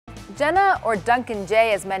Jenna, or Duncan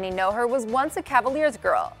J as many know her, was once a Cavaliers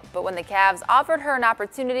girl, but when the Cavs offered her an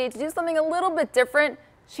opportunity to do something a little bit different,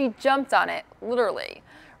 she jumped on it, literally.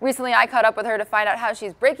 Recently, I caught up with her to find out how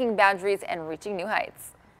she's breaking boundaries and reaching new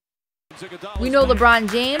heights. We know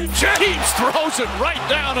LeBron James throws it right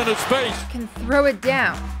down in his face. Can throw it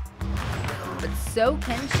down, but so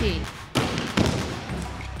can she.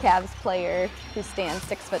 Cavs player who stands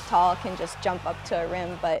 6 foot tall can just jump up to a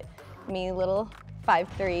rim, but me, little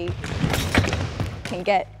 5'3", can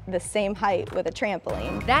get the same height with a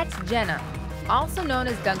trampoline. That's Jenna, also known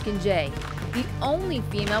as Duncan J, the only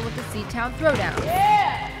female with the C-Town Throwdowns.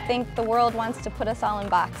 Yeah! I think the world wants to put us all in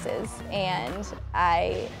boxes, and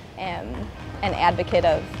I am an advocate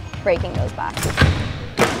of breaking those boxes.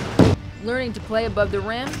 Learning to play above the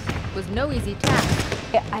rim was no easy task.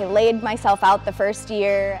 I laid myself out the first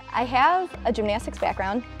year. I have a gymnastics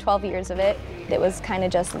background, 12 years of it. It was kind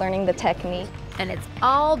of just learning the technique. And it's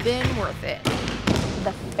all been worth it.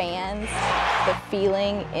 The fans, the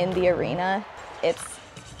feeling in the arena, it's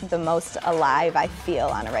the most alive I feel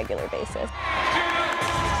on a regular basis.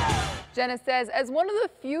 Jenna says, as one of the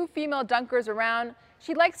few female dunkers around,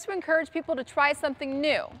 she likes to encourage people to try something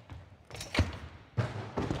new,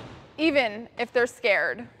 even if they're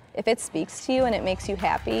scared. If it speaks to you and it makes you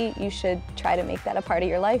happy, you should try to make that a part of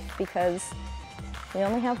your life because we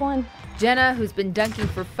only have one. Jenna, who's been dunking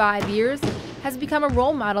for 5 years, has become a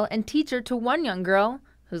role model and teacher to one young girl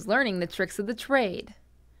who's learning the tricks of the trade.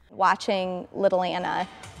 Watching little Anna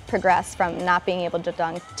progress from not being able to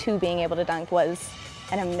dunk to being able to dunk was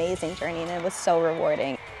an amazing journey, and it was so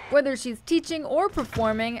rewarding. Whether she's teaching or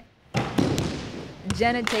performing,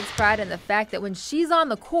 Jenna takes pride in the fact that when she's on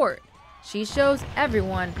the court, she shows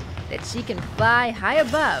everyone that she can fly high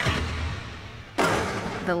above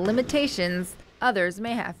the limitations others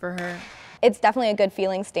may have for her. It's definitely a good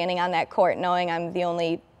feeling standing on that court knowing I'm the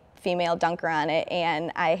only female dunker on it,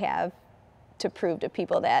 and I have to prove to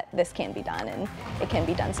people that this can be done, and it can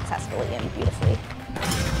be done successfully and beautifully.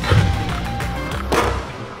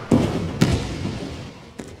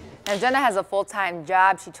 Now, Jenna has a full-time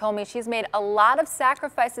job. She told me she's made a lot of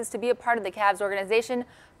sacrifices to be a part of the Cavs organization,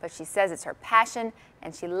 but she says it's her passion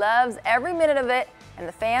and she loves every minute of it, and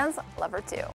the fans love her too.